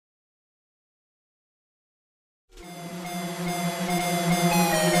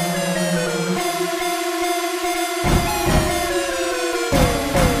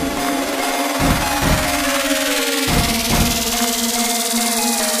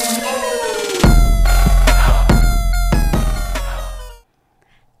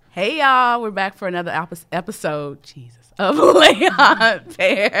Hey, y'all. We're back for another episode, of Haute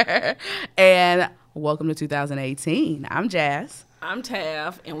Paire. And welcome to 2018. I'm Jaz. I'm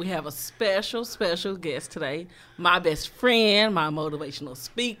Tav, and we have a special guest today. My best friend, my motivational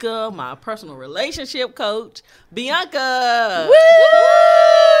speaker, my personal relationship coach, Bianca.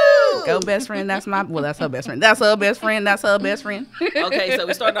 Woo! Go best friend. That's her best friend. That's her best friend. That's her best friend. Okay, so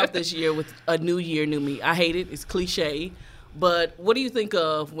we started off this year with a new year, new me. I hate it. It's cliche. But what do you think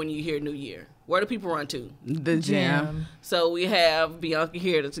of when you hear New Year? Where do people run to? The gym. So we have Bianca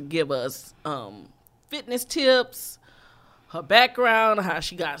here to give us fitness tips, her background, how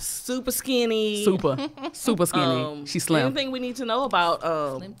she got super skinny. Super skinny. She's slim. Anything we need to know about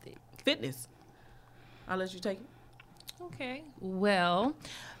fitness? I'll let you take it. Okay. Well,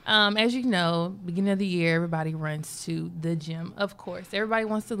 as you know, beginning of the year, everybody runs to the gym. Of course, everybody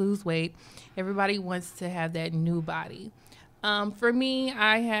wants to lose weight. Everybody wants to have that new body. For me,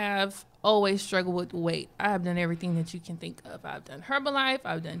 I have always struggled with weight. I have done everything that you can think of. I've done Herbalife,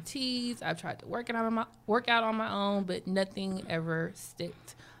 I've done teas, I've tried to work out on my own, but nothing ever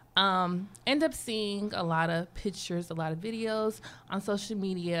sticked. End up seeing a lot of pictures, a lot of videos on social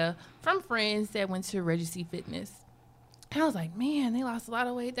media from friends that went to Reggie Fitness. And I was like, man, they lost a lot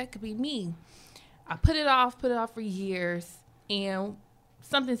of weight. That could be me. I put it off for years, and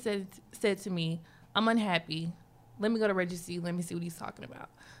something said to me, I'm unhappy. Let me go to Reggie C. Let me see what he's talking about.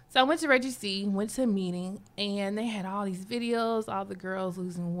 So I went to Reggie C., went to a meeting, and they had all these videos, all the girls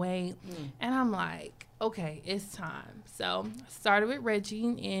losing weight. And I'm like, okay, it's time. So I started with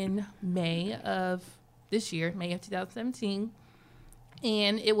Reggie in May of this year, May of 2017.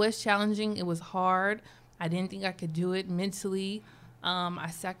 And it was challenging. It was hard. I didn't think I could do it mentally.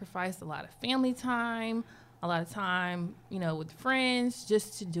 I sacrificed a lot of family time, a lot of time, with friends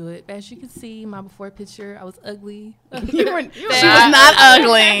just to do it. As you can see, my before picture, I was ugly. She was not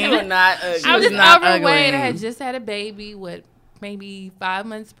ugly. You were not ugly. I was just not overweight. ugly. I had just had a baby with maybe 5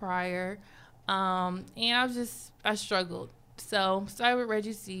 months prior. And I struggled. So started with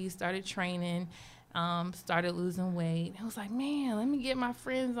Reggie C, started training, started losing weight. I was like, man, let me get my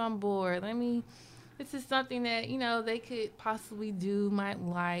friends on board. This is something that, they could possibly do, might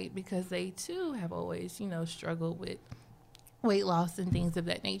like, because they too have always, struggled with weight loss and things of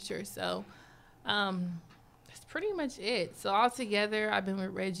that nature. So that's pretty much it. So altogether, I've been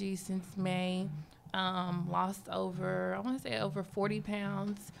with Reggie since May, lost over 40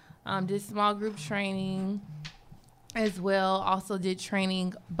 pounds, did small group training as well. Also did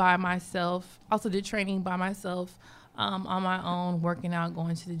training by myself. On my own, working out,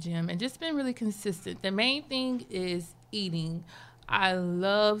 going to the gym, and just been really consistent. The main thing is eating. I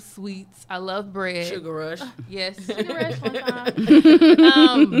love sweets. I love bread. Sugar rush. Yes, sugar rush one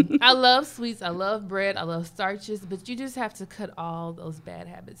time. I love sweets. I love bread. I love starches, but you just have to cut all those bad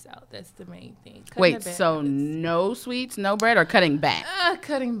habits out. That's the main thing. Wait, so no sweets, no bread, or cutting back?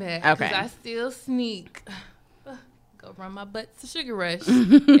 Cutting back. Okay. Because I still sneak. Go run my butt to Sugar Rush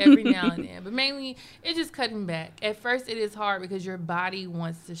every now and then. But mainly, it's just cutting back. At first, it is hard because your body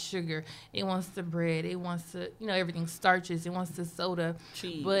wants the sugar. It wants the bread. It wants to, everything starches. It wants the soda.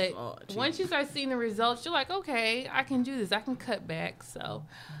 Cheese. But once you start seeing the results, you're like, okay, I can do this. I can cut back. So,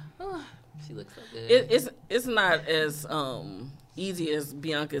 she looks so good. It's not as easy as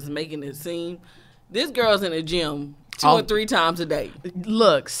Bianca's making it seem. This girl's in the gym 2 or 3 times a day.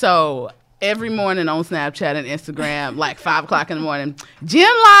 Look, so every morning on Snapchat and Instagram, like 5 o'clock in the morning, gym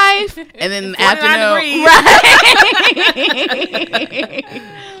life, and then in the afternoon,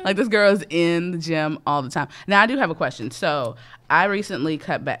 right? Like, this girl's in the gym all the time. Now, I do have a question. So I recently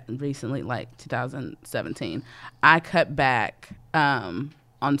cut back, like 2017, I cut back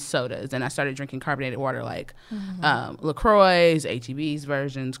on sodas, and I started drinking carbonated water, like LaCroix's, HEB's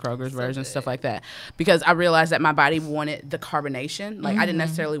versions, Kroger's versions, stuff like that, because I realized that my body wanted the carbonation. Like, I didn't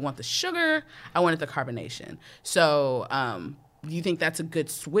necessarily want the sugar, I wanted the carbonation. So do you think that's a good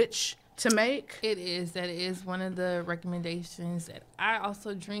switch to make? It is. That is one of the recommendations that I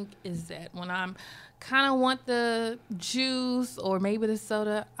also drink, is that when I'm kind of want the juice or maybe the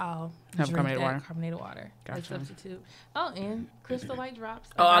soda, I'll have drink carbonated water. Gotcha. As substitute. Oh, and Crystal Light Drops.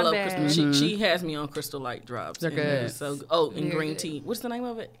 Oh, I love Crystal. She has me on Crystal Light Drops. They're good. And green tea. What's the name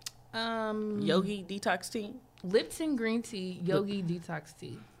of it? Yogi Detox Tea. Lipton Green Tea, Yogi Detox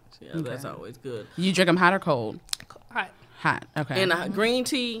Tea. Yeah, that's always good. You drink them hot or cold? Hot. Okay. And green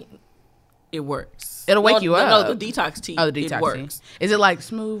tea, it works. It'll wake you up. No, the detox tea. Oh, the detox it works. tea. Is it like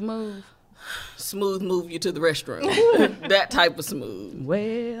smooth move? Smooth move you to the restroom. That type of smooth.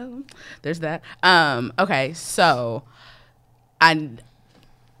 Well, there's that. Okay, so I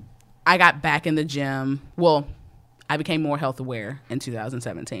got back in the gym. Well, I became more health aware in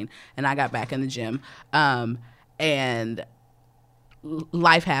 2017, and I got back in the gym. And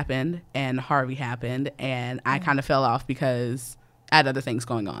life happened, and Harvey happened, and I kind of fell off because I had other things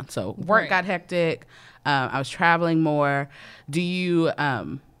going on. So work got hectic. I was traveling more. Do you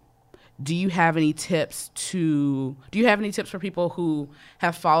have any tips for people who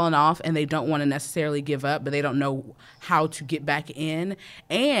have fallen off and they don't want to necessarily give up, but they don't know how to get back in?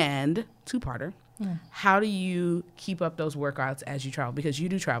 And two-parter, how do you keep up those workouts as you travel? Because you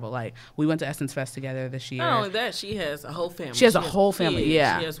do travel. Like, we went to Essence Fest together this year. Not only that, she has a whole family. She has a whole family, kids.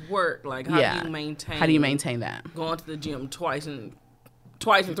 yeah. She has work. Like, how do you maintain that? Going to the gym twice and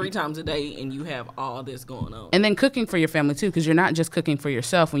 3 times a day, and you have all this going on. And then cooking for your family, too, because you're not just cooking for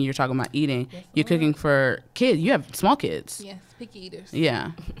yourself when you're talking about eating. Yes, you're cooking for kids. You have small kids. Yes, picky eaters.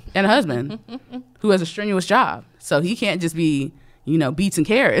 Yeah. And a husband who has a strenuous job. So he can't just be, beets and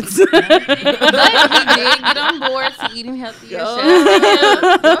carrots. But he did get on board to eating healthier.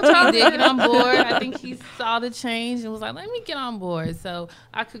 He did get on board. I think he saw the change and was like, let me get on board. So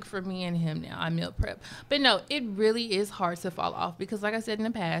I cook for me and him now. I meal prep. But no, it really is hard to fall off because, like I said in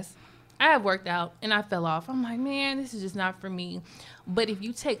the past, I have worked out and I fell off. I'm like, man, this is just not for me. But if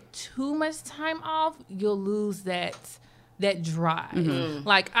you take too much time off, you'll lose that drive. Mm-hmm.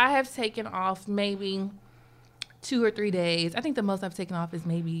 Like, I have taken off maybe 2 or 3 days. I think the most I've taken off is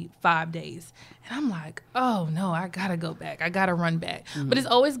maybe 5 days. And I'm like, oh no, I gotta go back. I gotta run back. Mm-hmm. But it's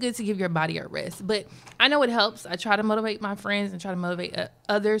always good to give your body a rest. But I know it helps. I try to motivate my friends and try to motivate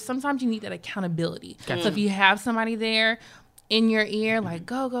others. Sometimes you need that accountability. Gotcha. So if you have somebody there in your ear, like,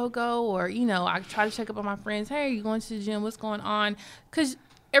 go, go, go. Or, I try to check up on my friends. Hey, are you going to the gym? What's going on? Because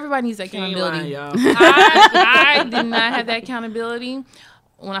everybody needs that accountability. I did not have that accountability.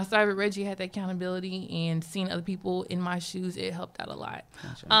 When I started with Reggie, I had that accountability, and seeing other people in my shoes, it helped out a lot.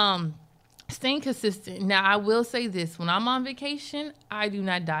 Gotcha. Staying consistent. Now, I will say this. When I'm on vacation, I do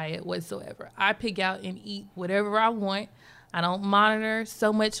not diet whatsoever. I pick out and eat whatever I want. I don't monitor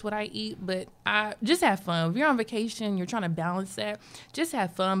so much what I eat, but I just have fun. If you're on vacation, you're trying to balance that, just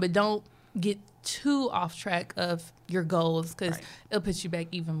have fun, but don't get too off track of your goals because it'll put you back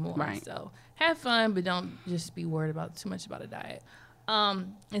even more. Right. So have fun, but don't just be worried about too much about a diet.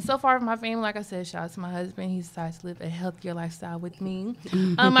 And so far with my family, like I said, shout out to my husband. He decides to live a healthier lifestyle with me.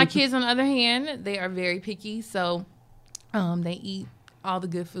 My kids, on the other hand, they are very picky. So they eat all the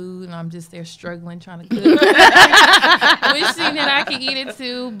good food, and I'm just there struggling trying to cook. Wishing that I could eat it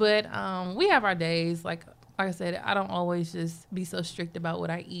too. But we have our days. Like I said, I don't always just be so strict about what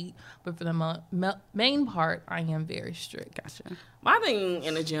I eat. But for the main part, I am very strict. Gotcha. My thing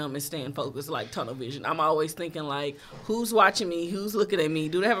in the gym is staying focused, like tunnel vision. I'm always thinking, like, who's watching me? Who's looking at me?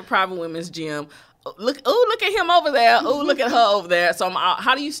 Do they have a private women's gym? Look at him over there. Oh, look at her over there. So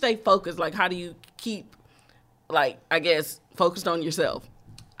how do you stay focused? Like, how do you keep, like, I guess, focused on yourself?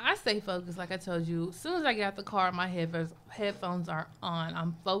 I stay focused, like I told you. As soon as I get out the car, my headphones are on.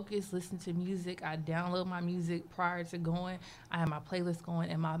 I'm focused, listening to music. I download my music prior to going. I have my playlist going,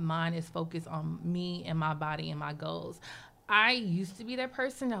 and my mind is focused on me and my body and my goals. I used to be that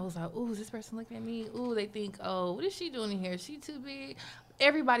person that was like, ooh, is this person looking at me? Ooh, they think, oh, what is she doing in here? Is she too big?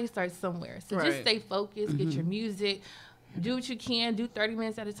 Everybody starts somewhere. So just stay focused, get your music, do what you can, do 30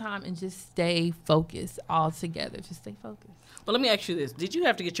 minutes at a time, and just stay focused all together. Just stay focused. But let me ask you this. Did you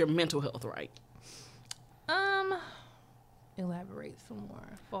have to get your mental health right? Elaborate some more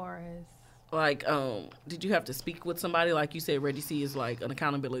as far as... Like, did you have to speak with somebody? Like you said, Reggie C is like an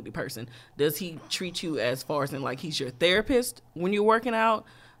accountability person. Does he treat you as far as in like he's your therapist when you're working out,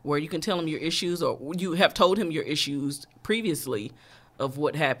 where you can tell him your issues, or you have told him your issues previously of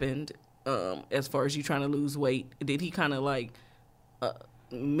what happened as far as you trying to lose weight? Did he kind of like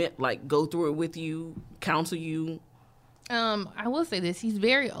go through it with you, counsel you? I will say this. He's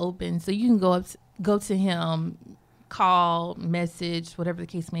very open, so you can go to him, call, message, whatever the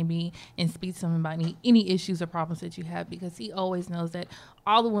case may be, and speak to him about any issues or problems that you have, because he always knows that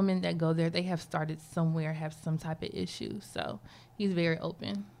all the women that go there, they have started somewhere, have some type of issue. So he's very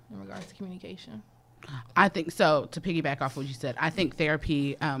open in regards to communication. I think so. To piggyback off what you said, I think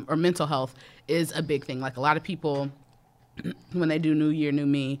therapy or mental health is a big thing. Like, a lot of people, when they do New Year, New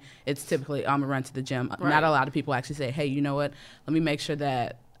Me, it's typically, I'm going to run to the gym. Right. Not a lot of people actually say, hey, you know what? Let me make sure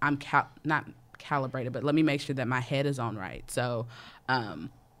that I'm not calibrated, but let me make sure that my head is on right. So a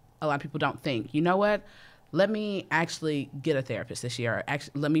lot of people don't think, you know what? Let me actually get a therapist this year. Or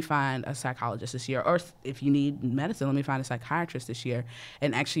actually, let me find a psychologist this year. Or if you need medicine, let me find a psychiatrist this year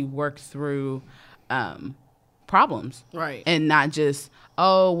and actually work through problems. Right. And not just,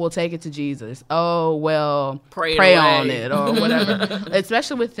 oh, we'll take it to Jesus. Oh, well, Pray on it or whatever.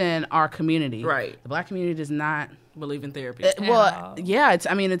 Especially within our community. Right. The Black community does not believe in therapy. well, yeah, it's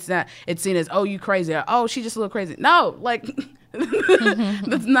not, it's seen as, oh, you crazy, or, oh, she just a little crazy. No, like,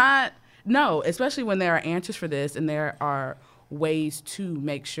 that's not, no, especially when there are answers for this and there are ways to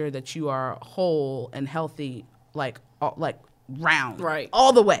make sure that you are whole and healthy, like round, right,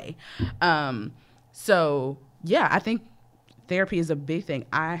 all the way. So yeah, I think therapy is a big thing.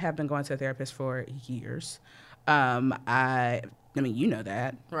 I have been going to a therapist for years. I mean, you know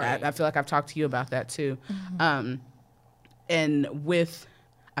that. Right. I feel like I've talked to you about that too. And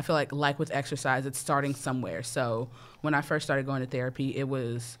I feel like with exercise, it's starting somewhere. So when I first started going to therapy, it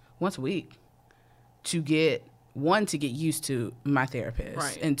was once a week to get used to my therapist,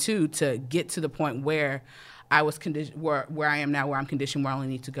 right, and 2, to get to the point where I was conditioned, where I am now, where I'm conditioned, where I only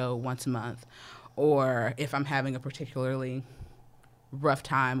need to go once a month, or if I'm having a particularly rough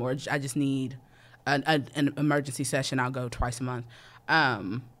time, or I just need an emergency session, I'll go twice a month.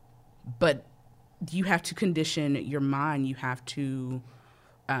 But you have to condition your mind. You have to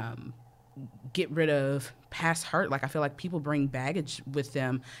get rid of past hurt. Like, I feel like people bring baggage with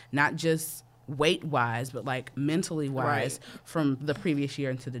them, not just weight-wise, but like mentally-wise, right, from the previous year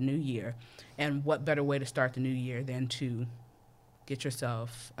into the new year. And what better way to start the new year than to get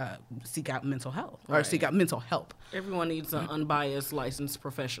yourself, seek out mental health, or right, seek out mental help. Everyone needs an unbiased licensed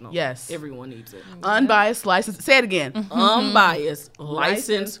professional. Yes. Everyone needs it. Unbiased, licensed, say it again. Unbiased,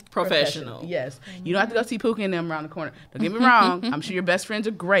 licensed professional. Yes. You don't have to go see Pookie and them around the corner. Don't get me wrong. I'm sure your best friends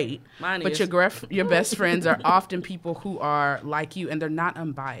are great. Mine but is. your best friends are often people who are like you, and they're not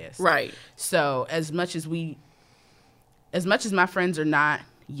unbiased. Right. So as much as my friends are not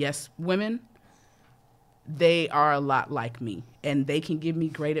yes women, they are a lot like me, and they can give me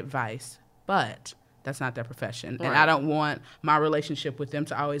great advice, but that's not their profession. Right. And I don't want my relationship with them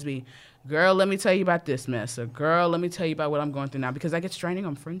to always be, girl, let me tell you about this mess, or girl, let me tell you about what I'm going through now, because that gets straining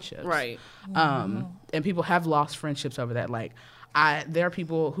on friendships. Right. And people have lost friendships over that. Like, there are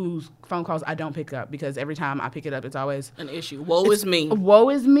people whose phone calls I don't pick up, because every time I pick it up, it's always an issue. Woe is me. Woe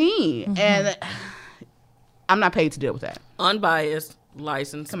is me. And I'm not paid to deal with that. Unbiased,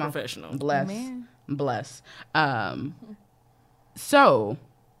 licensed professional. Bless. Man. Bless. So,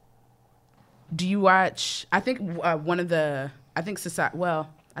 do you watch? I think I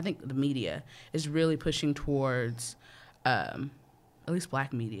think the media is really pushing towards, at least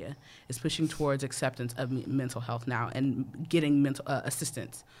Black media is pushing towards acceptance of mental health now, and getting mental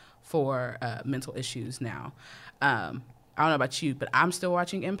assistance for mental issues now. I don't know about you, but I'm still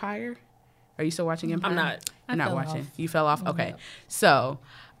watching Empire. Are you still watching Empire? I'm not. You're not watching. You fell off? Okay. Yeah. So,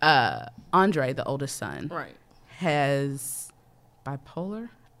 Andre, the oldest son, Right. has bipolar,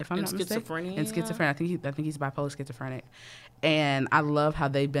 if I'm And not mistaken. schizophrenia? And schizophrenia. I think he's bipolar schizophrenic. And I love how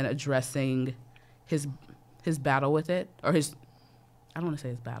they've been addressing his battle with it, or his, I don't want to say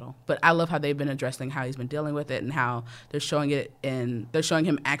his battle, but I love how they've been addressing how he's been dealing with it, and how they're showing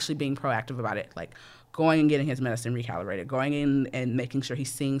him actually being proactive about it, like going and getting his medicine recalibrated, going in and making sure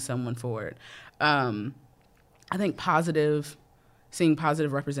he's seeing someone for it. I think seeing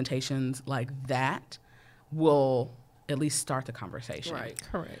positive representations like that will at least start the conversation. Right.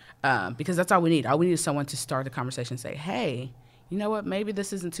 Correct. Because that's all we need. All we need is someone to start the conversation and say, hey, you know what? Maybe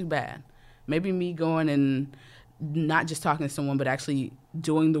this isn't too bad. Maybe me going and not just talking to someone, but actually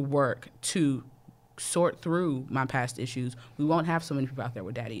doing the work to sort through my past issues. We won't have so many people out there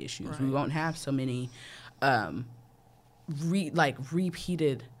with daddy issues. Right. We won't have so many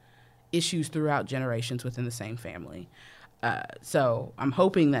repeated issues throughout generations within the same family. So I'm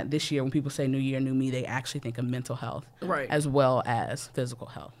hoping that this year, when people say new year, new me, they actually think of mental health, Right. as well as physical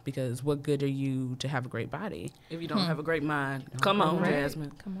health. Because what good are you to have a great body? If you don't have a great mind. Come on, Right.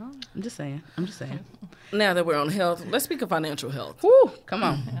 Jasmine. Come on. I'm just saying. Now that we're on health, let's speak of financial health. Woo, come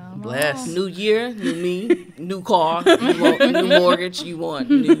on. Come Bless. New year, new me, new car, you want new mortgage, you want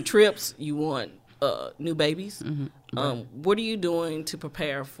new trips, you want new babies. What are you doing to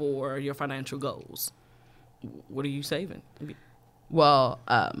prepare for your financial goals? What are you saving? Well,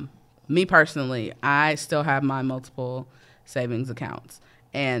 me personally, I still have my multiple savings accounts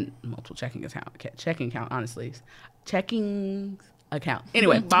and multiple checking account, honestly. Checking account.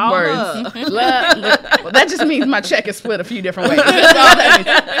 Anyway, Ball words. up. Well, that just means my check is split a few different ways. That's all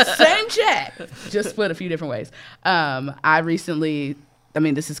that means. Same check, just split a few different ways.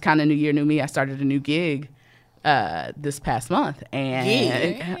 This is kind of new year, new me. I started a new gig this past month,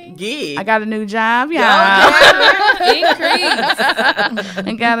 and Gig. I got a new job, y'all. Increase.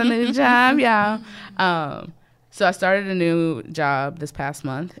 I got a new job, y'all. So I started a new job this past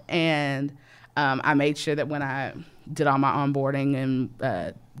month, and I made sure that when I did all my onboarding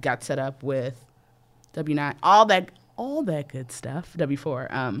and got set up with W-9, all that good stuff,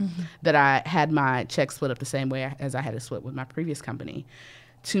 W-4, that I had my check split up the same way as I had it split with my previous company,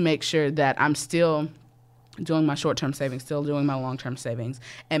 to make sure that I'm still doing my short-term savings, still doing my long-term savings,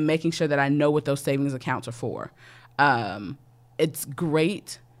 and making sure that I know what those savings accounts are for. It's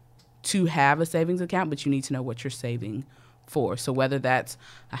great to have a savings account, but you need to know what you're saving for. So whether that's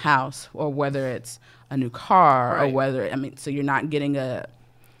a house or whether it's a new car, or whether, so you're not getting a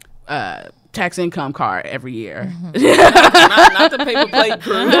tax income card every year. Not the paper plate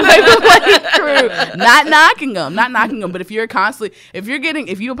crew. Not knocking them. But if you're a part of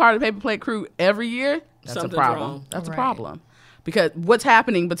the paper plate crew every year, that's Something's a problem. wrong. That's a problem. Because what's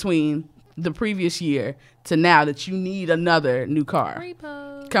happening between the previous year to now that you need another new car?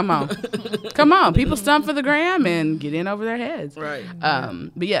 Repo. Come on. People stump for the gram and get in over their heads. Right.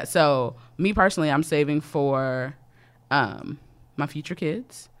 But yeah, so me personally, I'm saving for my future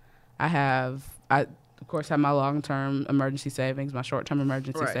kids. I of course have my long-term emergency savings, my short-term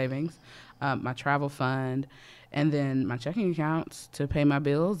emergency savings, my travel fund, and then my checking accounts to pay my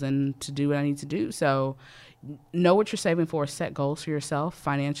bills and to do what I need to do. So know what you're saving for. Set goals for yourself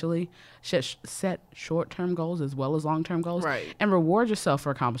financially. Set short-term goals as well as long-term goals. Right. And reward yourself for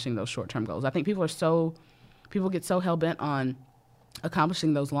accomplishing those short-term goals. I think people get so hell-bent on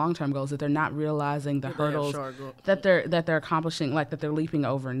accomplishing those long-term goals that they're not realizing the hurdles that they're accomplishing, like that they're leaping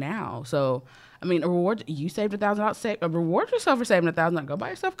over now. So, you saved $1,000. Reward yourself for saving $1,000. Go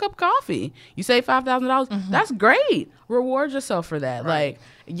buy yourself a cup of coffee. You save $5,000. That's great. Reward yourself for that. Right.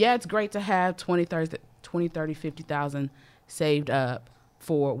 It's great to have 20, 30, 50,000 saved up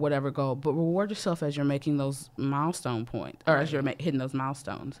for whatever goal, but reward yourself as you're making those milestone points, or as you're hitting those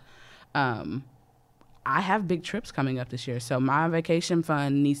milestones. I have big trips coming up this year, so my vacation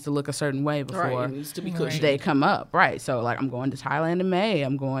fund needs to look a certain way before it needs to be cushioned. They come up. Right. So, I'm going to Thailand in May.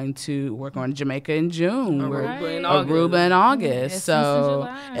 We're going to Jamaica in June. Aruba in August.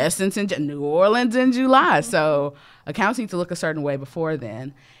 Essence in New Orleans in July. So, accounts need to look a certain way before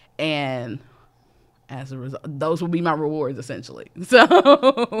then. And as a result, those will be my rewards, essentially. So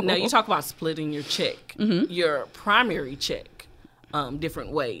now you talk about splitting your check, your primary check,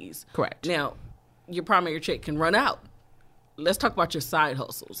 different ways. Correct. Now, your primary check can run out. Let's talk about your side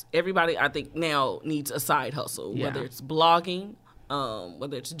hustles. Everybody, I think, now needs a side hustle, whether it's blogging,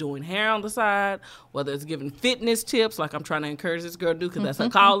 whether it's doing hair on the side, whether it's giving fitness tips, like I'm trying to encourage this girl to do because that's her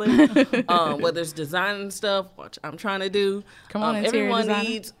calling, whether it's designing stuff, which I'm trying to do. Come on, everyone designer.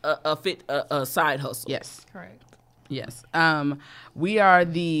 needs a side hustle. Yes. Correct. Yes. We are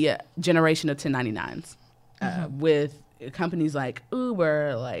the generation of 1099s with companies like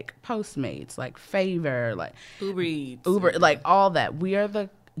Uber, like Postmates, like Favor, like Uber Eats. like all that. We are the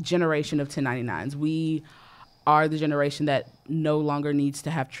generation of 1099s. We are the generation that no longer needs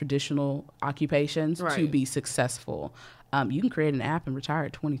to have traditional occupations to be successful. You can create an app and retire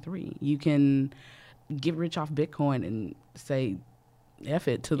at 23. You can get rich off Bitcoin and say F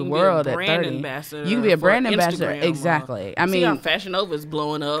it to the world at 30. You can be a brand ambassador. Exactly. See how Fashion Nova is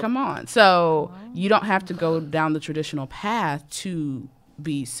blowing up. Come on. So you don't have to go down the traditional path to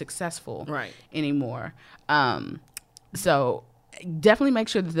be successful anymore. So definitely make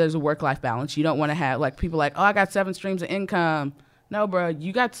sure that there's a work-life balance. You don't want to have people like, I got 7 streams of income. No, bro,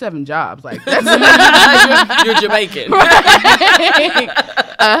 you got 7 jobs. That's you're Jamaican.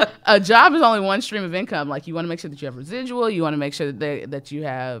 A job is only one stream of income. You want to make sure that you have residual. You want to make sure that you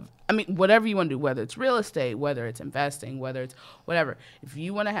have, whatever you want to do, whether it's real estate, whether it's investing, whether it's whatever. If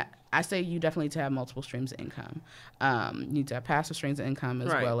you want to have, I say you definitely need to have multiple streams of income. You need to have passive streams of income as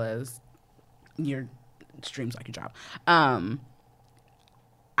well as your streams like your job.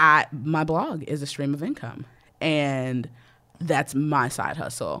 My blog is a stream of income, and that's my side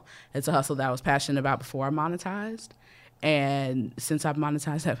hustle. It's a hustle that I was passionate about before I monetized. And since I've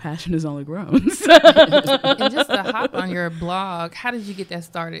monetized, that passion has only grown. And just to hop on your blog, how did you get that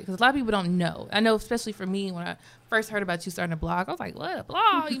started? Because a lot of people don't know. I know, especially for me, when I first heard about you starting a blog, I was like, what, a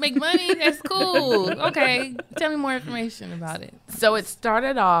blog? You make money? That's cool. Okay. Tell me more information about it. So it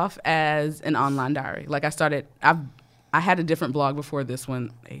started off as an online diary. I had a different blog before this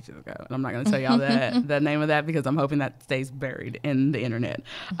one ages ago, and I'm not going to tell y'all the name of that because I'm hoping that stays buried in the internet.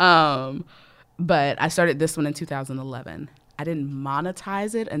 But I started this one in 2011. I didn't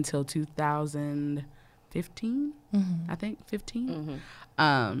monetize it until 2015, I think, 15.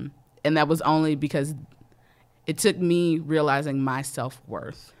 And that was only because it took me realizing my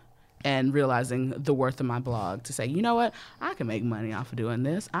self-worth and realizing the worth of my blog to say, you know what, I can make money off of doing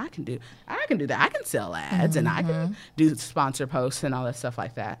this. I can do that. I can sell ads and I can do sponsor posts and all that stuff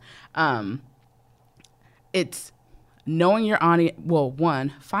like that. it's knowing your audience. Well,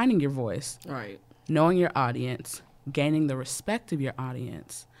 one, finding your voice, Right. knowing your audience, gaining the respect of your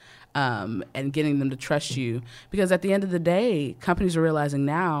audience, and getting them to trust you. Because at the end of the day, companies are realizing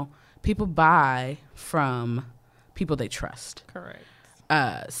now people buy from people they trust. Correct.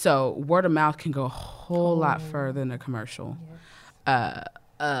 So word of mouth can go a whole lot further than a commercial.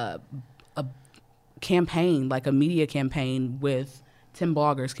 Yes. A campaign, like a media campaign with 10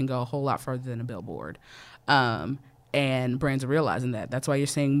 bloggers, can go a whole lot further than a billboard. And brands are realizing that. That's why you're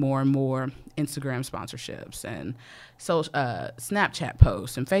seeing more and more Instagram sponsorships and Snapchat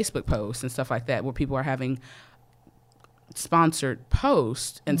posts and Facebook posts and stuff like that, where people are having sponsored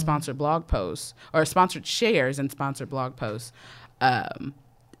posts and sponsored blog posts, or sponsored shares and sponsored blog posts.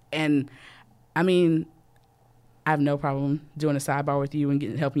 And I mean, I have no problem doing a sidebar with you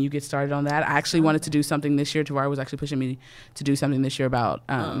and helping you get started on that. I actually wanted to do something this year. Tawari was actually pushing me to do something this year about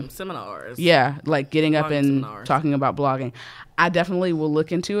seminars. Yeah, like getting up Blogging and seminars. talking about blogging. I definitely will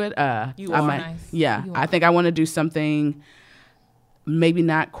look into it. You I are. might, Nice. yeah. You I are. think I want to do something. Maybe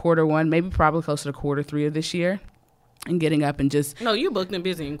not quarter one. Maybe probably closer to quarter three of this year. And getting up and just No, you booked and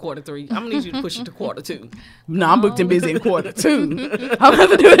busy in quarter 3. I'm gonna need you to push it to quarter 2. no, I'm booked and busy in quarter two. I'm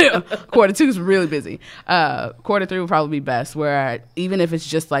gonna do it. Quarter two is really busy. Quarter three will probably be best. Where even if it's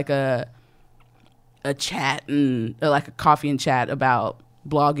just like a chat and like a coffee and chat about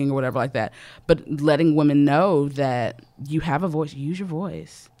blogging or whatever like that, but letting women know that you have a voice. Use your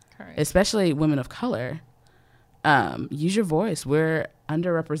voice, Correct. especially women of color. Use your voice. We're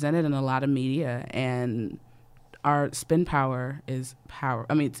underrepresented in a lot of media, and our spin power is power.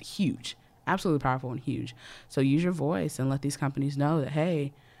 I mean, it's huge, absolutely powerful and huge. So use your voice and let these companies know that,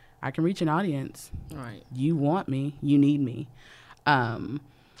 hey, I can reach an audience. Right. You want me. You need me.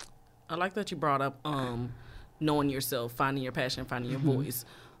 I like that you brought up knowing yourself, finding your passion, finding your voice.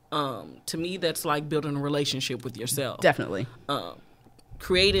 To me, that's like building a relationship with yourself. Definitely.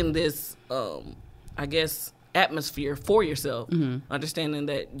 Creating this, I guess, atmosphere for yourself. Understanding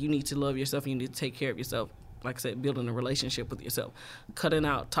that you need to love yourself, you need to take care of yourself. Like I said, building a relationship with yourself, cutting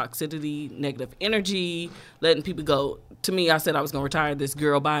out toxicity, negative energy, letting people go. To me, I said I was going to retire this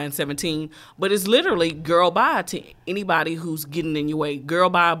girl bye in 17, but it's literally girl bye to anybody who's getting in your way. Girl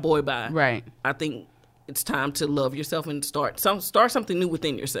bye, boy bye. Right. I think it's time to love yourself and start something new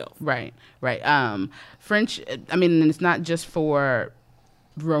within yourself. Right. French, I mean, it's not just for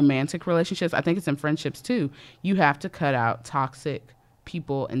romantic relationships. I think it's in friendships too. You have to cut out toxic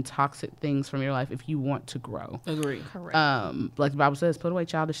people and toxic things from your life if you want to grow. Agree. Correct. Like the Bible says, put away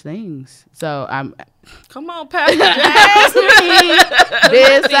childish things. So I'm Come on, Pastor Jaz.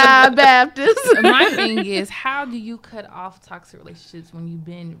 Bedside Baptist. My thing is, how do you cut off toxic relationships when you've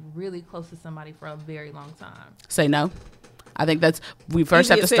been really close to somebody for a very long time? Say no. I think we first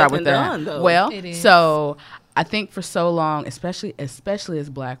Easier have to said start than with that. done, though. Well, It is. so I think for so long, especially as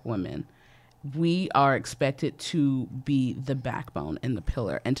Black women, we are expected to be the backbone and the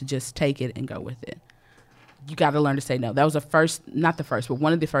pillar and to just take it and go with it. You got to learn to say no. That was not the first, but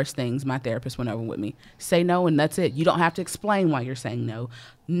one of the first things my therapist went over with me. Say no, and that's it. You don't have to explain why you're saying no.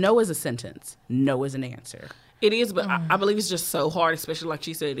 No is a sentence. No is an answer. It is, but I believe it's just so hard, especially like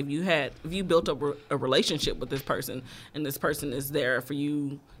she said, if you built up a relationship with this person and this person is there for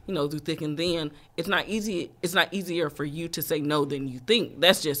you, through thick and thin, it's not easy. It's not easier for you to say no than you think.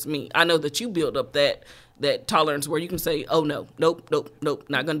 That's just me. I know that you build up that tolerance where you can say, oh no, nope,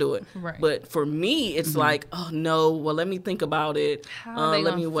 not gonna do it. Right. But for me, it's like, oh no, well let me think about it. How they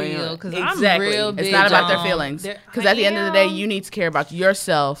let gonna me weigh feel? on. Because Exactly. I'm real It's big not about their on feelings. their- Because at the end of the day, I am. you need to care about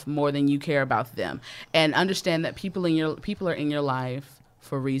yourself more than you care about them. And understand that people are in your life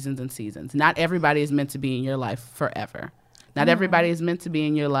for reasons and seasons. Not everybody is meant to be in your life forever. Not everybody is meant to be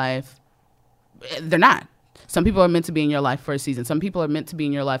in your life. They're not. Some people are meant to be in your life for a season. Some people are meant to be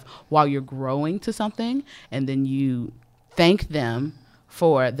in your life while you're growing to something, and then you thank them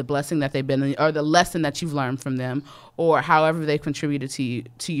for the blessing that they've been, or the lesson that you've learned from them, or however they've contributed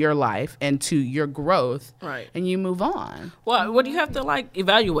to your life and to your growth. Right. And you move on. Well, what do you have to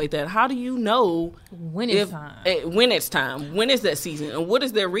evaluate that? How do you know when it's time. when it's time? When is that season? And what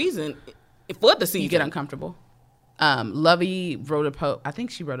is their reason for the season? You get uncomfortable. Lovey wrote a post. I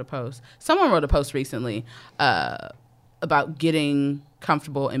think she wrote a post. Someone wrote a post recently about getting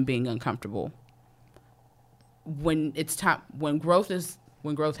comfortable and being uncomfortable. When it's time, when growth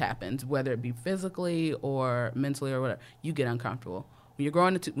happens, whether it be physically or mentally or whatever, you get uncomfortable. When you're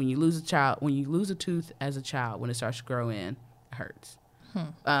growing, when you lose a tooth as a child, when it starts to grow in, it hurts.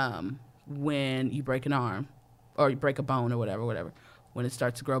 When you break an arm or you break a bone or whatever. When it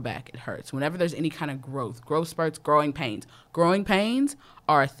starts to grow back, it hurts. Whenever there's any kind of growth spurts, growing pains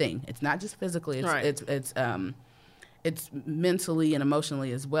are a thing. It's not just physically. It's mentally and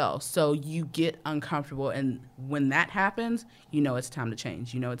emotionally as well. So you get uncomfortable, and when that happens, you know it's time to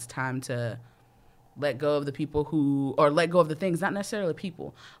change. You know it's time to let go of the people let go of the things, not necessarily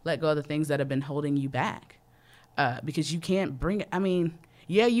people, let go of the things that have been holding you back. Because you can't bring it. I mean,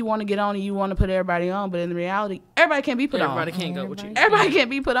 yeah, you want to get on and you want to put everybody on, but in reality, everybody can't be put on. Everybody can't go with you. Everybody can't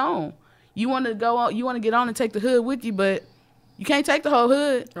be put on. You want to go on, you want to get on and take the hood with you, but you can't take the whole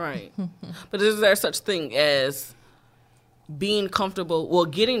hood. Right. But is there such thing as being comfortable,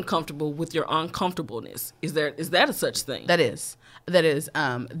 getting comfortable with your uncomfortableness? Is that a such thing? That is.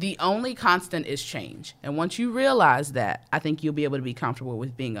 The only constant is change. And once you realize that, I think you'll be able to be comfortable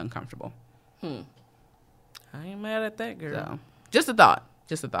with being uncomfortable. I ain't mad at that, girl. So, just a thought.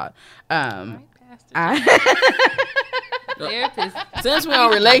 Therapist. Since we're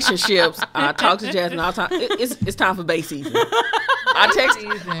on relationships, I talk to Jasmine all the time. It's time for bae season.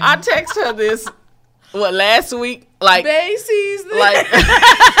 I text her this last week, like bae season.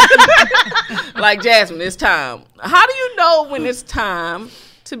 like Jasmine, it's time. How do you know when it's time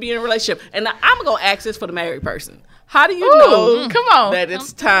to be in a relationship? And I'm gonna ask this for the married person. How do you know that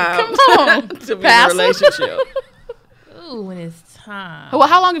it's time to be in a relationship? Ooh, when it's time. Well,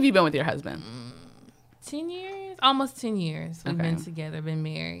 how long have you been with your husband? 10 years? Almost 10 years. We've been together, been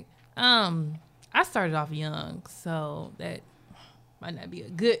married. I started off young, so that might not be a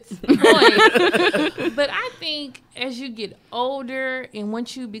good point. But I think as you get older and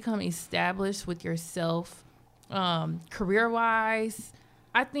once you become established with yourself, career-wise,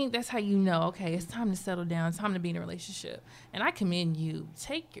 I think that's how you know, okay, it's time to settle down. It's time to be in a relationship. And I commend you.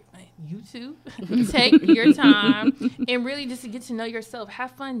 Take your time and really just to get to know yourself.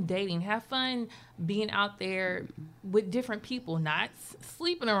 Have fun dating. Have fun being out there with different people. Not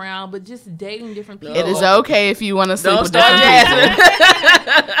sleeping around, but just dating different people. It is okay if you want to sleep with different people.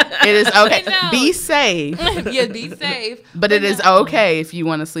 It is okay. Be safe. Yeah, be safe. But it is okay if you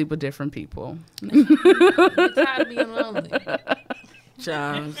want to sleep with different people. I'm tired of being lonely.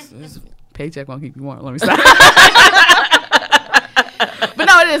 Paycheck won't keep you warm. Let me stop. But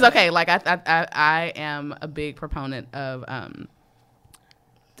no, it is okay. Like I am a big proponent of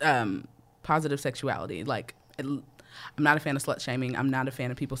positive sexuality. Like I'm not a fan of slut shaming. I'm not a fan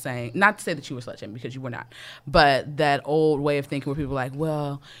of people saying, not to say that you were slut shaming because you were not, but that old way of thinking where people are like,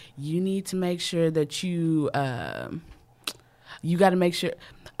 well, you need to make sure that you got to make sure.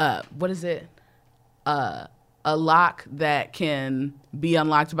 What is it? A lock that can be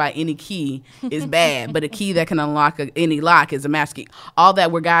unlocked by any key is bad, but a key that can unlock any lock is a master key. All that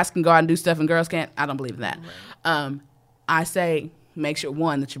where guys can go out and do stuff and girls can't, I don't believe in that. I say make sure,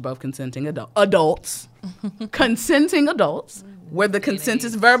 one, that you're both consenting adults, consenting adults, where the consent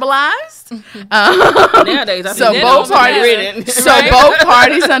is verbalized. Nowadays, I think both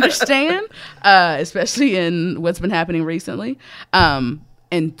parties understand, especially in what's been happening recently.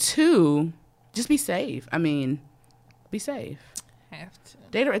 And two, just be safe. I mean, be safe. Have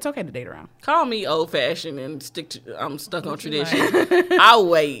to. It's okay to date around. Call me old fashioned and I'm stuck on tradition. I'll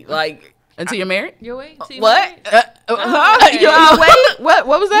wait until you're married. You'll wait. What? You'll wait. What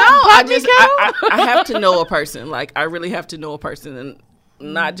was that? No, I have to know a person. Like I really have to know a person, and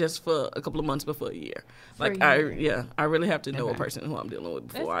not just for a couple of months, but for a year. Like I really have to know a person who I'm dealing with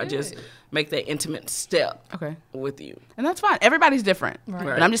before I just make that intimate step with you. And that's fine. Everybody's different. Right.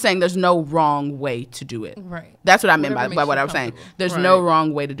 But I'm just saying there's no wrong way to do it. Right. That's what I meant by what I was saying. There's no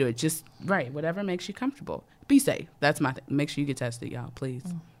wrong way to do it. Just whatever makes you comfortable. Be safe. That's my thing. Make sure you get tested, y'all, please.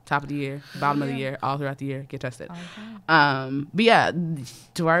 Top of the year, bottom of the year, all throughout the year, get tested. But yeah,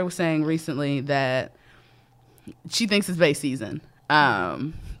 Tawari was saying recently that she thinks it's bae season.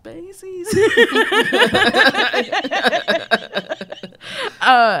 Bae season.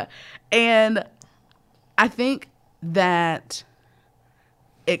 And I think that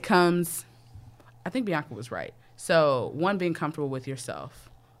it comes, I think Bianca was right. So one, being comfortable with yourself,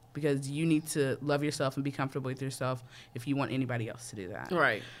 because you need to love yourself and be comfortable with yourself if you want anybody else to do that.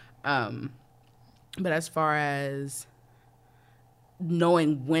 Right. But as far as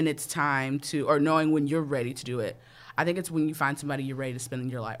knowing when it's time to, or knowing when you're ready to do it, I think it's when you find somebody you're ready to spend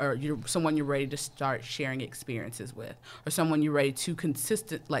your life, or someone you're ready to start sharing experiences with, or someone you're ready to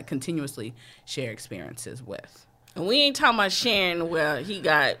continuously share experiences with. And we ain't talking about sharing where he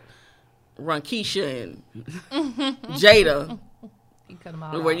got Rankisha and Jada,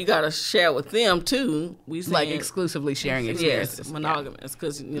 where you got to share with them too. We saying, like exclusively sharing experiences. Yes, monogamous,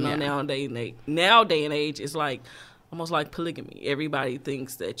 because nowadays and age, it's like almost like polygamy. Everybody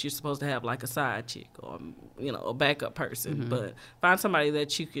thinks that you're supposed to have like a side chick or, you know, a backup person, but find somebody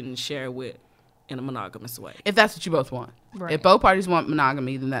that you can share with in a monogamous way. If that's what you both want. Right. If both parties want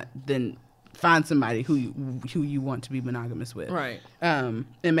monogamy, then find somebody who you want to be monogamous with. Right. And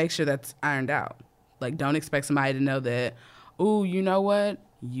make sure that's ironed out. Like, don't expect somebody to know that, ooh, you know what?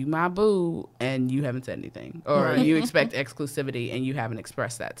 You my boo, and you haven't said anything. Or you expect exclusivity, and you haven't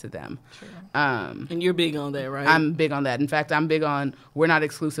expressed that to them. True. And you're big on that, right? I'm big on that. In fact, I'm big on we're not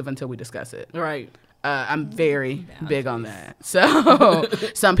exclusive until we discuss it. Right. I'm very big on that. So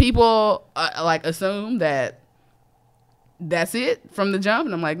some people like assume that that's it from the jump,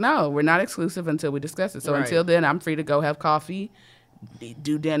 and I'm like, no, we're not exclusive until we discuss it. So until then, I'm free to go have coffee,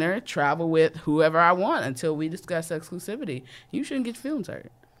 do dinner, travel with whoever I want until we discuss exclusivity. You shouldn't get your feelings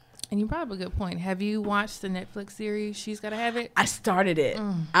hurt. And you brought up a good point. Have you watched the Netflix series She's Gotta Have It? I started it.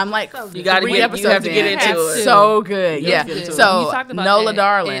 I'm like, You gotta three get. You episodes have to get in. into It's it. So good. Yeah. get into it. So You talked about Nola that.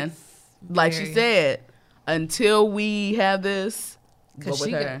 Darling, It's like she very- said, until we have this, go Because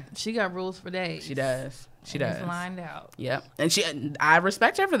with her. she got rules for days. She does. She And it's does. lined out. Yep. And I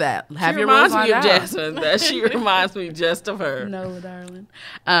respect her for that. Have She your rules reminds me lined of out. Jasmine. That she reminds me just of her. Nola Darling.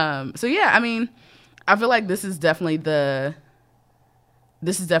 So yeah, I mean, I feel like this is definitely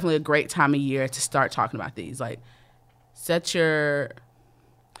a great time of year to start talking about these. Like, start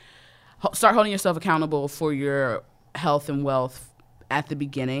holding yourself accountable for your health and wealth at the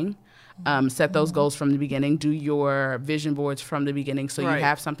beginning. Set those goals from the beginning. Do your vision boards from the beginning, so you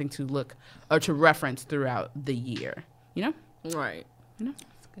have something to look or to reference throughout the year. You know, Right. That's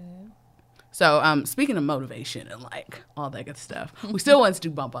good. So, speaking of motivation and like all that good stuff, we still wanted to do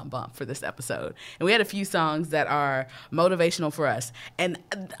bump, bump, bump for this episode. And we had a few songs that are motivational for us. And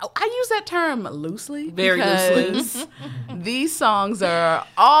I use that term loosely. Very because these songs are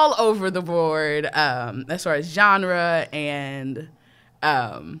all over the board as far as genre and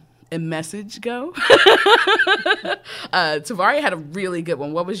message go. Tavari had a really good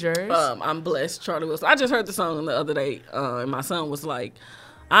one. What was yours? I'm blessed, Charlie Wilson. I just heard the song the other day, and my son was like,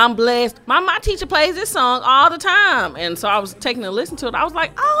 I'm blessed. My teacher plays this song all the time. And so I was taking a listen to it. I was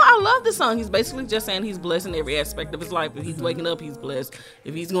like, oh, I love this song. He's basically just saying he's blessed in every aspect of his life. If he's waking up, he's blessed.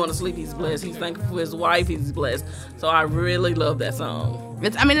 If he's going to sleep, he's blessed. He's thankful for his wife, he's blessed. So I really love that song.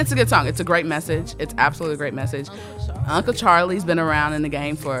 It's a good song. It's a great message. It's absolutely a great message. Uncle Charlie's been around in the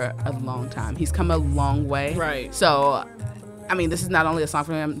game for a long time. He's come a long way. Right. So, I mean, this is not only a song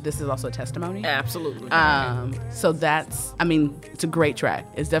for him, this is also a testimony. Absolutely. So that's, I mean, it's a great track.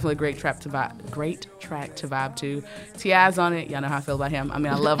 It's definitely a great track to vibe to. T.I.'s on it. Y'all know how I feel about him. I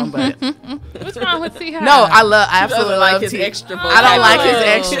mean, I love him, but What's wrong with T.I.? no, I absolutely like love his T.I. extra I don't like his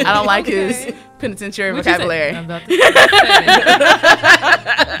vocabulary. extra. I don't like his penitentiary What'd you say? vocabulary. I'm about to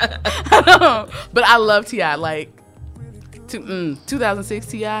say. But I love T.I. Like 2006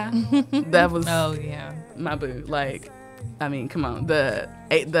 T.I. That was Oh, yeah. my boo. Like, I mean, come on, the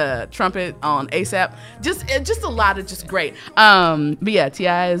trumpet on ASAP, just a lot of just great. But yeah,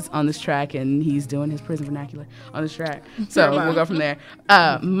 T.I. is on this track and he's doing his prison vernacular on this track. So we'll go from there.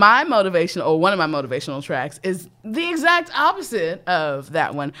 My motivational, or one of my motivational tracks, is the exact opposite of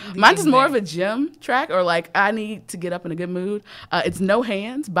that one. Mine is more of a gym track, or like I need to get up in a good mood. It's No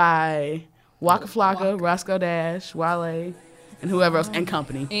Hands by Waka Flocka, Roscoe Dash, Wale, and whoever else, and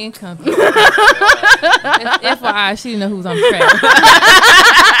company. And company. FYI, she didn't know who was on the track.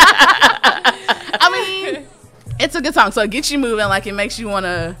 I mean, it's a good song, so it gets you moving. Like, it makes you want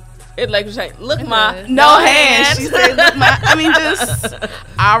to. It like you say, look my No hands. She said, look, I mean, just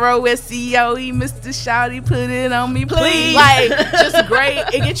ROSCOE, Mr. Shouty, put it on me, please. Like, just great.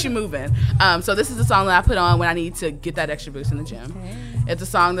 It gets you moving. So this is the song that I put on when I need to get that extra boost in the gym. Okay. It's a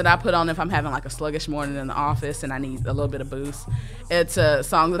song that I put on if I'm having like a sluggish morning in the office and I need a little bit of boost. It's a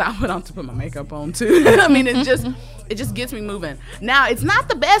song that I put on to put my makeup on too. I mean, it just gets me moving. Now, it's not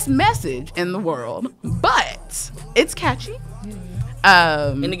the best message in the world, but it's catchy.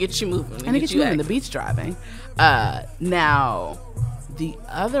 and it gets you moving. And it gets you moving. The beat's driving. Now, the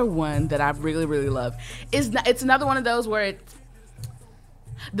other one that I really, really love it's another one of those where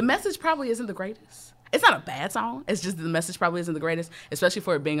the message probably isn't the greatest. It's not a bad song. It's just the message probably isn't the greatest, especially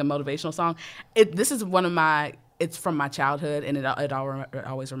for it being a motivational song. This is it's from my childhood, and it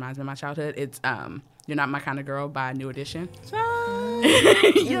always reminds me of my childhood. It's You're Not My Kind of Girl by New Edition.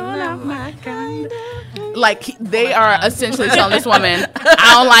 You're not my kind of... Like, they are essentially telling this woman,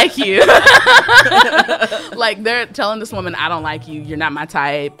 I don't like you. Like, they're telling this woman, I don't like you. You're not my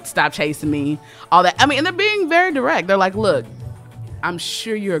type. Stop chasing me. All that. I mean, and they're being very direct. They're like, look, I'm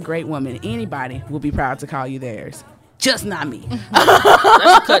sure you're a great woman. Anybody will be proud to call you theirs. just not me.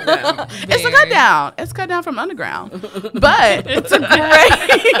 That's a cut down. It's a cut down. It's cut down from underground, but it's a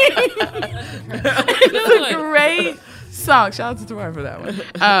great song. Shout out to Tamara for that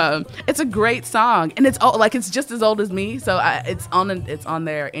one. It's a great song, and it's just as old as me. So it's on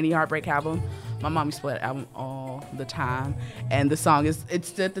their Any Heartbreak album. My mom used to play that album all the time, and the song it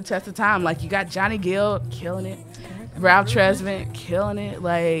stood the test of time. Like, you got Johnny Gill killing it, Ralph Tresvant killing it,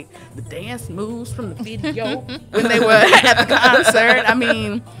 like the dance moves from the video when they were at the concert. I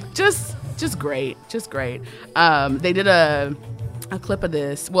mean, just great. They did a clip of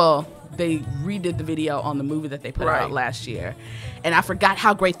this. Well, they redid the video on the movie that they put out last year, and I forgot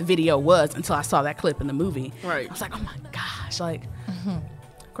how great the video was until I saw that clip in the movie. Right. I was like, oh my gosh, like,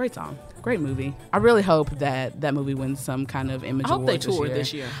 great song. Great movie. I really hope that movie wins some kind of image award. I hope they tour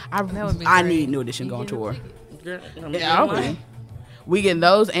this year. I need New Edition going tour. Yeah, we get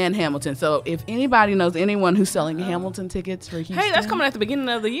those and Hamilton. So if anybody knows anyone who's selling Hamilton tickets for Houston, hey, that's coming at the beginning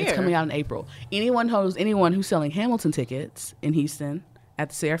of the year. It's coming out in April. Anyone who's selling Hamilton tickets in Houston at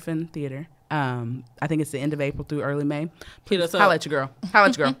the Seraphin Theater. I think it's the end of April through early May. Please holla at your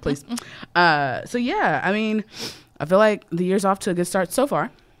girl, please. So yeah, I mean, I feel like the year's off to a good start so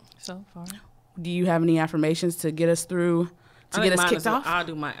far. Do you have any affirmations to get us through, to get us kicked off? I'll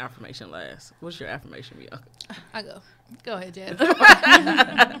do my affirmation last. What's your affirmation, Bianca? I go. Go ahead,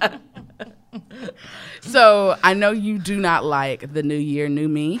 Jaz. So I know you do not like the new year, new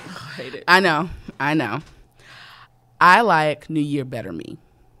me. I hate it. I know. I like new year, better me.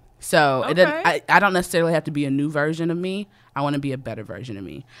 So I don't necessarily have to be a new version of me. I want to be a better version of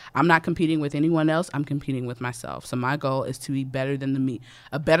me. I'm not competing with anyone else. I'm competing with myself. So my goal is to be better than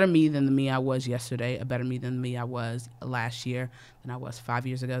a better me than the me I was yesterday, a better me than the me I was last year, than I was 5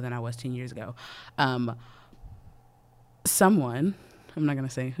 years ago, than I was 10 years ago. Someone, I'm not going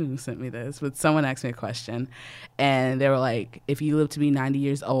to say who sent me this, but someone asked me a question, and they were like, if you live to be 90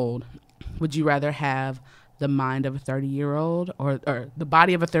 years old, would you rather have the mind of a 30-year-old or the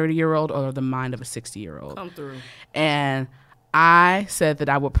body of a 30-year-old or the mind of a 60-year-old? Come through. And I said that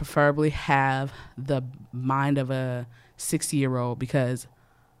I would preferably have the mind of a 60-year-old because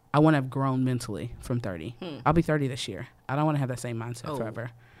I want to have grown mentally from 30. I'll be 30 this year. I don't want to have that same mindset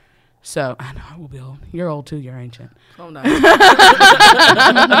forever. So I know I will be old. You're old too. You're ancient. Oh, no.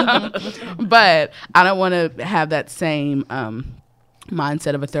 But I don't want to have that same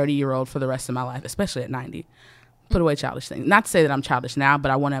mindset of a 30-year-old for the rest of my life, especially at 90. Put away childish things. Not to say that I'm childish now,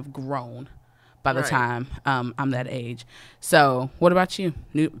 but I want to have grown by the time I'm that age. So what about you?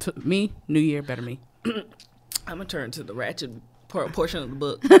 New year, better me. I'm going to turn to the ratchet portion of the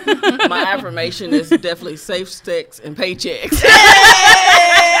book. My affirmation is definitely safe sex and paychecks.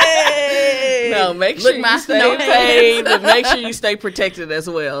 No, make sure you stay paid, but make sure you stay protected as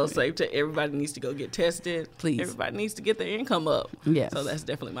well. Everybody needs to go get tested. Please. Everybody needs to get their income up. Yes. So that's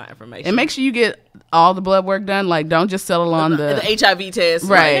definitely my affirmation. And make sure you get all the blood work done. Like, don't just settle on the HIV test.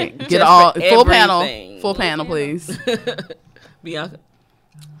 Right. Like, get all full panel, please. Bianca.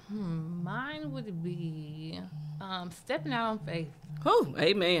 Mine would be stepping out on faith. Oh,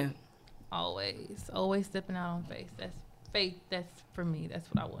 amen. Always stepping out on faith. That's faith. That's for me. That's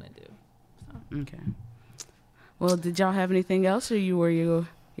what I want to do. So. Okay. Well, did y'all have anything else, or were you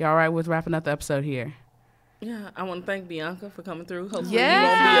all right with wrapping up the episode here? Yeah, I want to thank Bianca for coming through. Hopefully you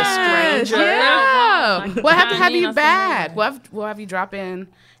won't be a stranger. Yeah. We'll have to have you back. We'll have you drop in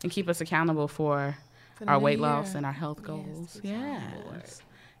and keep us accountable for our weight loss and our health goals.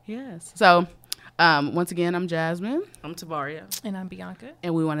 Yes. So, once again, I'm Jasmine. I'm Tavaria. And I'm Bianca.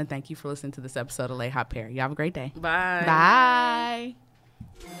 And we want to thank you for listening to this episode of Haute Paire. You have a great day. Bye. Bye.